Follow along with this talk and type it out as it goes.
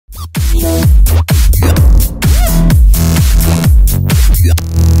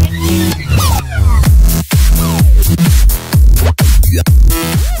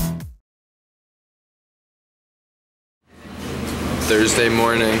Wednesday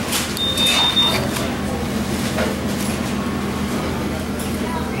morning.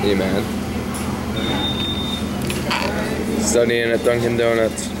 Hey man. Studying at Dunkin'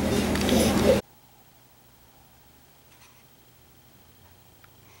 Donuts.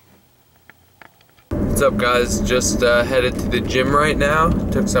 What's up guys? Just headed to the gym right now.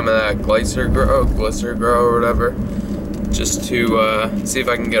 Took some of that glycer grow or whatever, just to see if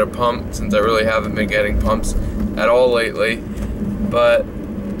I can get a pump, since I really haven't been getting pumps at all lately. But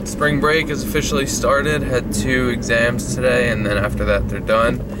spring break has officially started. Had 2 exams today, and then after that they're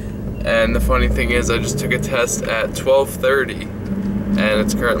done. And the funny thing is, I just took a test at 12:30 and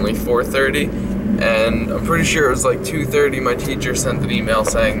it's currently 4:30, and I'm pretty sure it was like 2:30 my teacher sent an email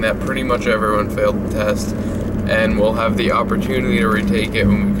saying that pretty much everyone failed the test and we'll have the opportunity to retake it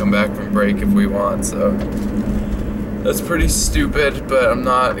when we come back from break if we want. So that's pretty stupid, but I'm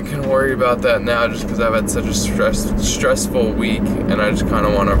not gonna worry about that now just because I've had such a stressful week and I just kind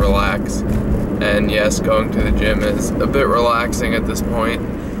of want to relax. And yes, going to the gym is a bit relaxing at this point,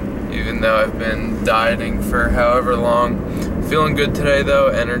 even though I've been dieting for however long. Feeling good today though,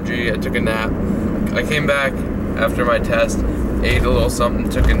 energy. I took a nap. I came back after my test, ate a little something,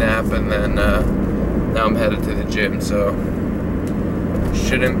 took a nap, and then now I'm headed to the gym, so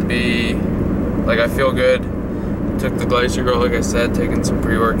shouldn't be, like, I feel good. Took the glycer grow, like I said, taking some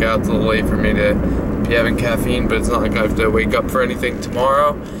pre-workout. It's a little late for me to be having caffeine, but it's not like I have to wake up for anything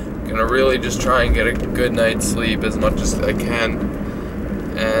tomorrow. Gonna really just try and get a good night's sleep as much as I can,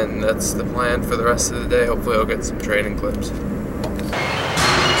 and that's the plan for the rest of the day. Hopefully I'll get some training clips.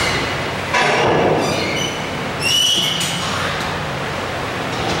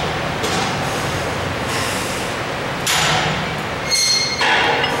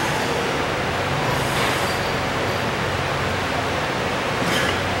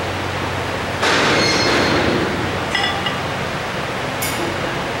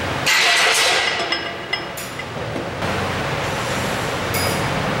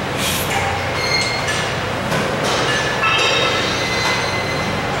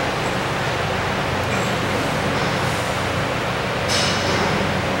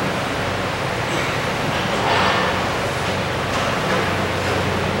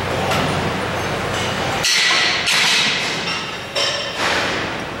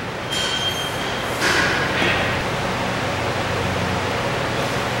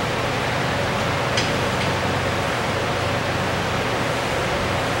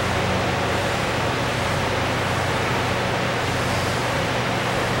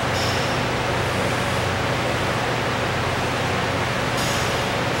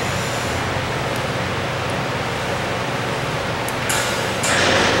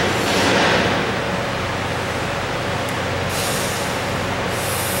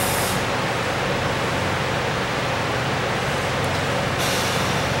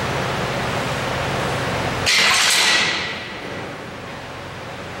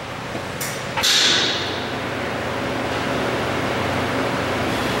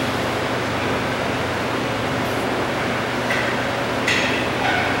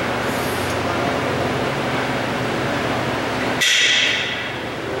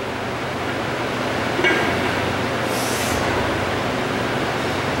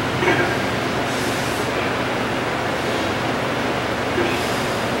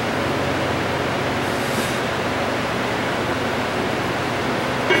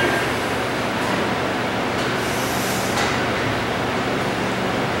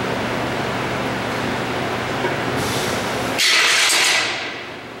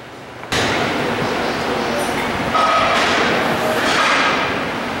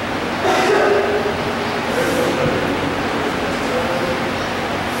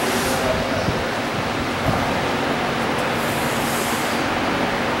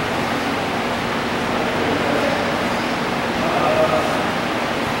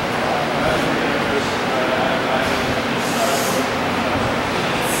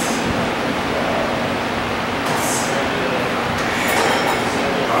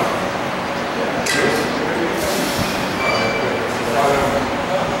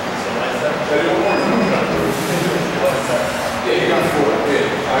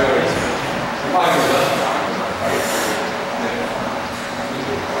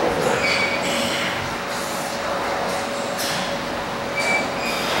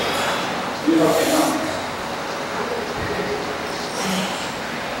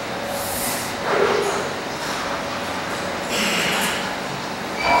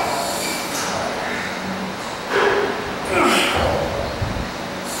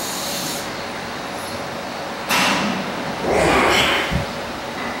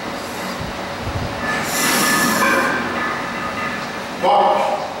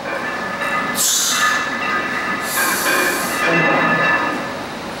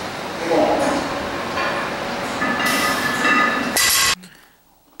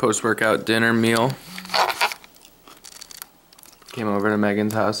 Post-workout dinner meal. Came over to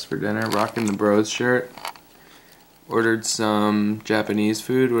Megan's house for dinner, rocking the Bros shirt. Ordered some Japanese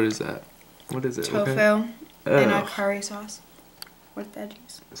food. What is that? What is it? Tofu and a curry sauce with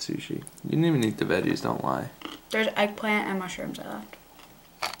veggies. Sushi. You didn't even eat the veggies, don't lie. There's eggplant and mushrooms I left.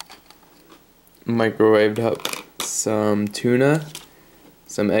 Microwaved up some tuna,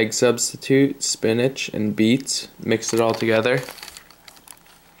 some egg substitute, spinach, and beets. Mixed it all together.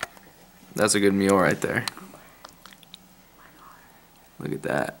 That's a good meal right there. Look at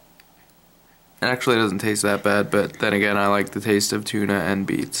that. It actually doesn't taste that bad, but then again, I like the taste of tuna and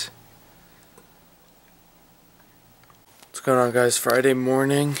beets. What's going on, guys? Friday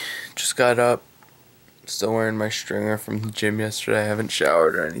morning. Just got up. Still wearing my stringer from the gym yesterday. I haven't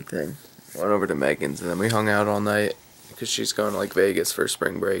showered or anything. Went over to Megan's and then we hung out all night because she's going to like Vegas for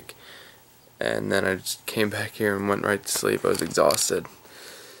spring break. And then I just came back here and went right to sleep. I was exhausted.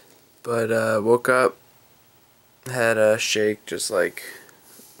 But woke up, had a shake, just like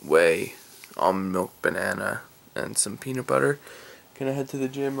whey, almond milk, banana, and some peanut butter. Gonna head to the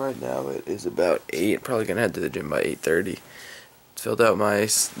gym right now. It is about 8. Probably gonna head to the gym by 8:30. Filled out my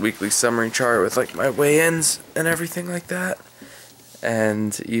weekly summary chart with like my weigh-ins and everything like that.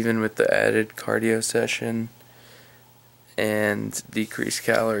 And even with the added cardio session and decreased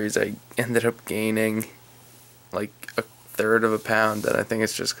calories, I ended up gaining like a third of a pound, and I think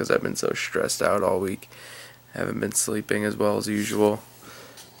it's just because I've been so stressed out all week. Haven't been sleeping as well as usual.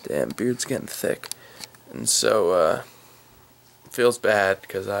 Damn, beard's getting thick. And so, feels bad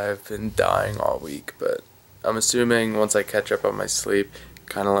because I've been dying all week, but I'm assuming once I catch up on my sleep,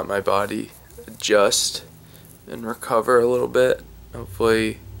 kind of let my body adjust and recover a little bit.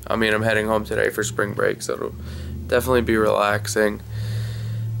 Hopefully, I mean, I'm heading home today for spring break, so it'll definitely be relaxing.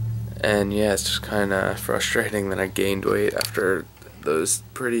 And yeah, it's just kind of frustrating that I gained weight after those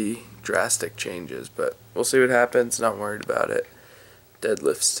pretty drastic changes, but we'll see what happens. Not worried about it.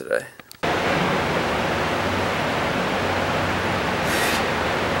 Deadlifts today.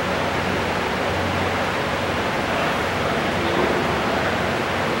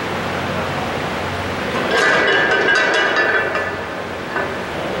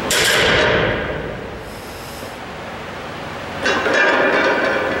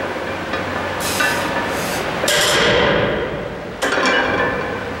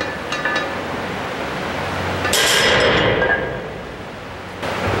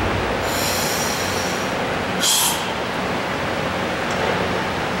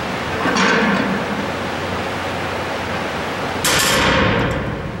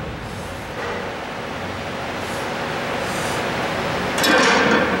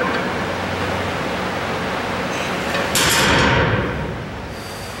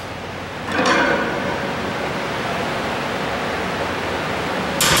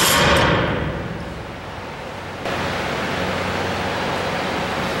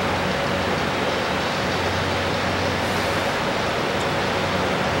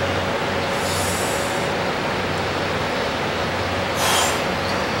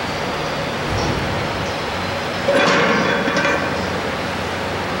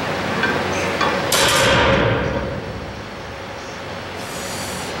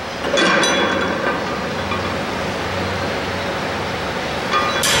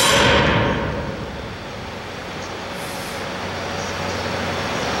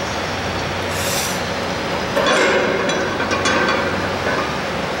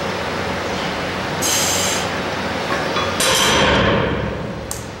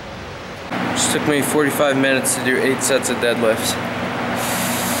 Took me 45 minutes to do 8 sets of deadlifts.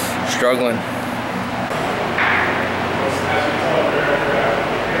 Struggling.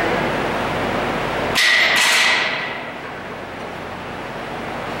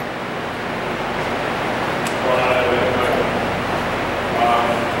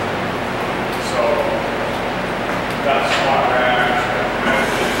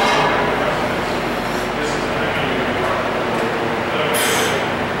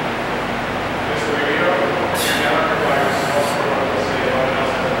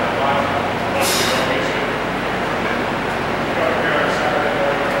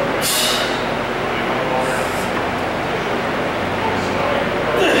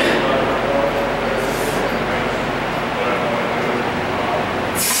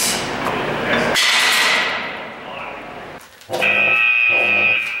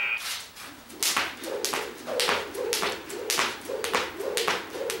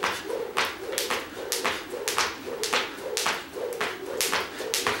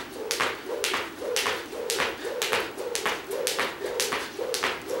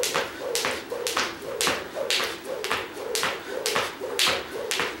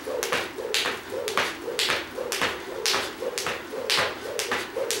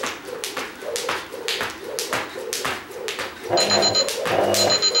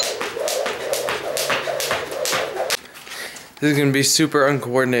 This is gonna be super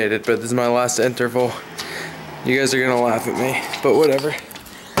uncoordinated, but this is my last interval. You guys are gonna laugh at me, but whatever.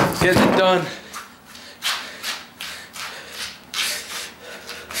 Get it done.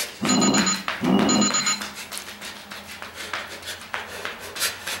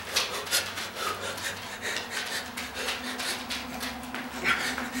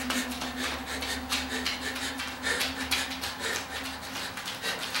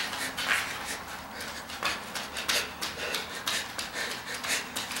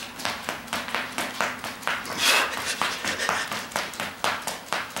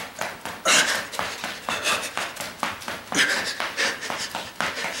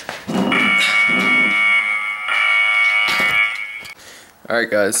 Alright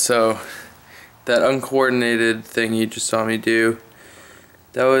guys, so that uncoordinated thing you just saw me do,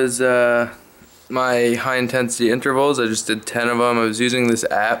 that was my high intensity intervals. I just did 10 of them. I was using this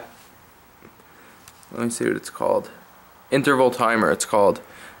app. Let me see what it's called. Interval timer it's called.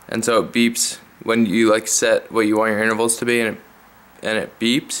 And so it beeps when you like set what you want your intervals to be, and it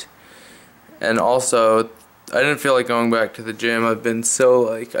beeps. And also I didn't feel like going back to the gym. I've been so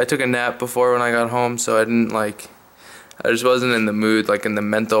like, I took a nap before when I got home, so I just wasn't in the mood, like in the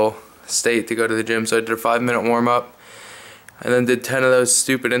mental state to go to the gym. So I did a 5-minute warm-up and then did 10 of those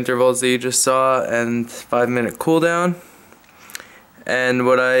stupid intervals that you just saw and 5-minute cool down. And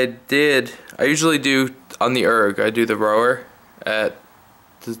what I did, I usually do on the erg, I do the rower at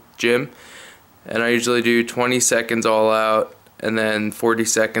the gym, and I usually do 20 seconds all out and then 40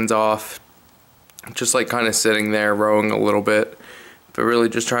 seconds off, just like kind of sitting there rowing a little bit, but really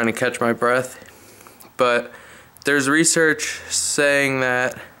just trying to catch my breath. But there's research saying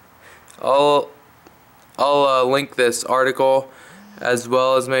that, I'll link this article as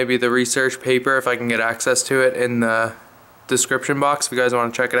well as maybe the research paper if I can get access to it in the description box if you guys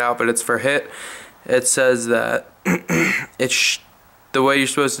want to check it out, but it's for HIIT. It says that the way you're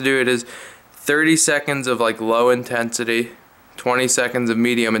supposed to do it is 30 seconds of like low intensity, 20 seconds of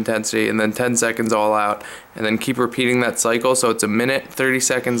medium intensity, and then 10 seconds all out, and then keep repeating that cycle. So it's a minute, 30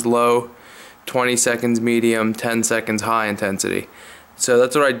 seconds low, 20 seconds medium, 10 seconds high intensity. So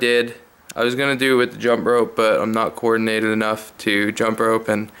that's what I did. I was gonna do it with the jump rope, but I'm not coordinated enough to jump rope,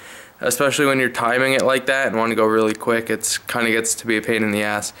 and especially when you're timing it like that and want to go really quick, it's kind of gets to be a pain in the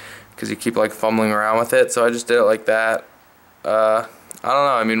ass because you keep like fumbling around with it. So I just did it like that. I don't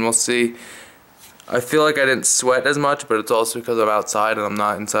know, I mean, we'll see. I feel like I didn't sweat as much, but it's also because I'm outside and I'm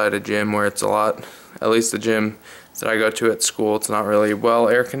not inside a gym where it's a lot, at least the gym that I go to at school, it's not really well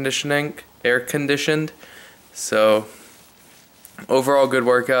air conditioned. So overall good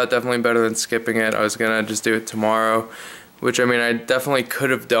workout, definitely better than skipping it. I was gonna just do it tomorrow, which I mean I definitely could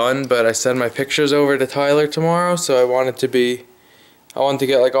have done, but I send my pictures over to Tyler tomorrow, so I wanted to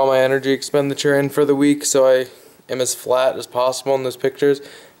get like all my energy expenditure in for the week, so I am as flat as possible in those pictures.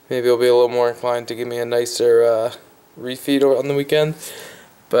 Maybe he'll be a little more inclined to give me a nicer refeed on the weekend.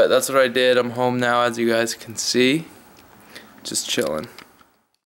 But that's what I did. I'm home now, as you guys can see, just chilling.